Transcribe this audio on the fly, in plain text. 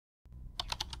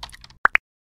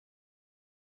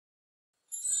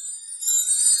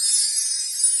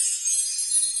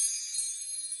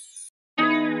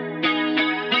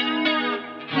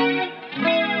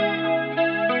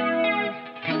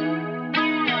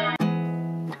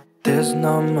there's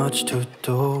not much to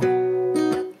do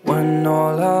when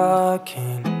all I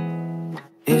can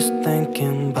is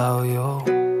thinking about you.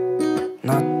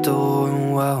 Not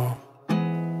doing well,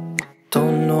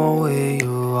 don't know where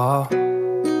you are,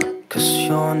 'cause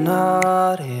you're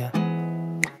not here.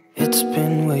 It's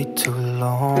been way too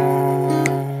long.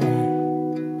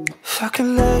 If I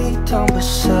could lay down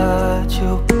beside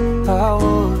you, I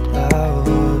would,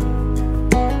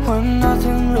 when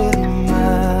nothing really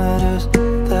matters,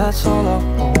 that's all I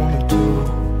wanna do.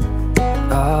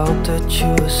 I hope that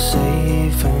you are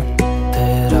safe and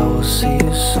that I will see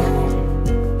you soon.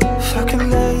 If I could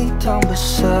lay down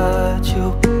beside you,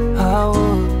 I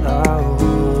would, I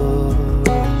would,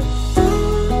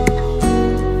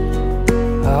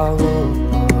 I would,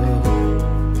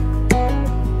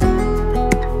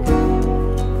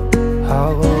 I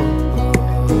would.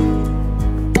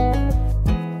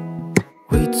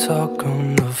 We talk on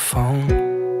the phone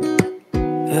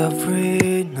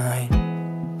every night.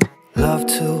 Love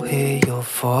to hear your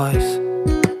voice,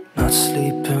 not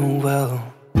sleeping well.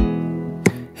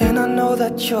 And I know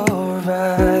that you're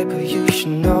right, but you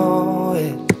should know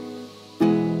it.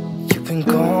 You've been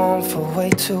gone for way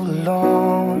too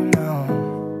long now.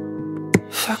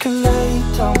 If I could lay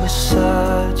down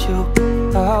beside you,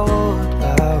 I would,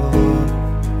 I would.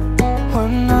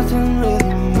 When nothing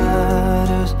really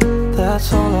matters, that's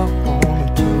all I wanna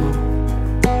do.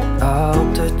 I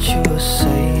hope that you are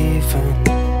safe and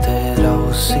that I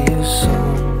will see you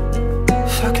soon.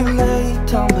 If I could lay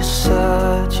down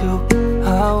beside you,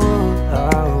 I would,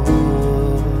 I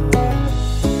would.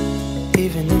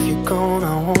 Even if you're gone,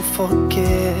 I won't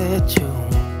forget you.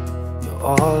 You're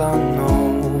all I know,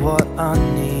 what I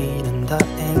need, and that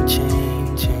ain't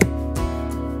changing.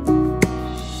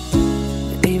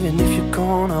 And even if you're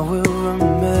gone, I will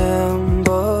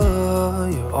remember.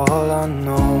 You're all I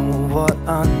know, what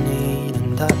I need,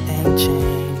 and that ain't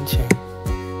changing.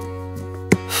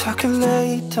 If I could lay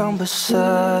down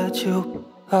beside you,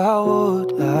 I would,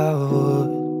 I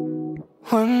would.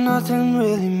 When nothing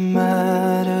really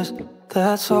matters,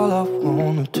 that's all I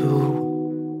wanna do.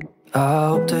 I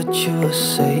hope that you are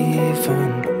safe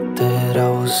and that I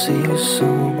will see you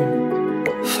soon.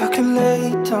 If I could lay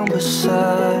down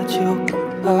beside you,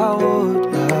 I would,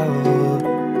 I would.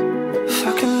 If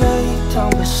I could lay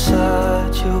down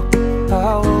beside you,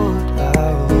 I would, I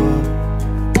would.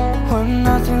 When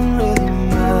nothing really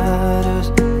matters,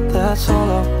 that's all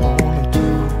I wanna do.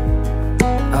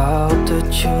 I hope that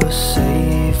you are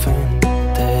safe and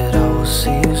that I will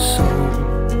see you soon.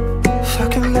 If I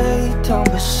could lay down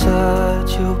beside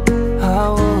you,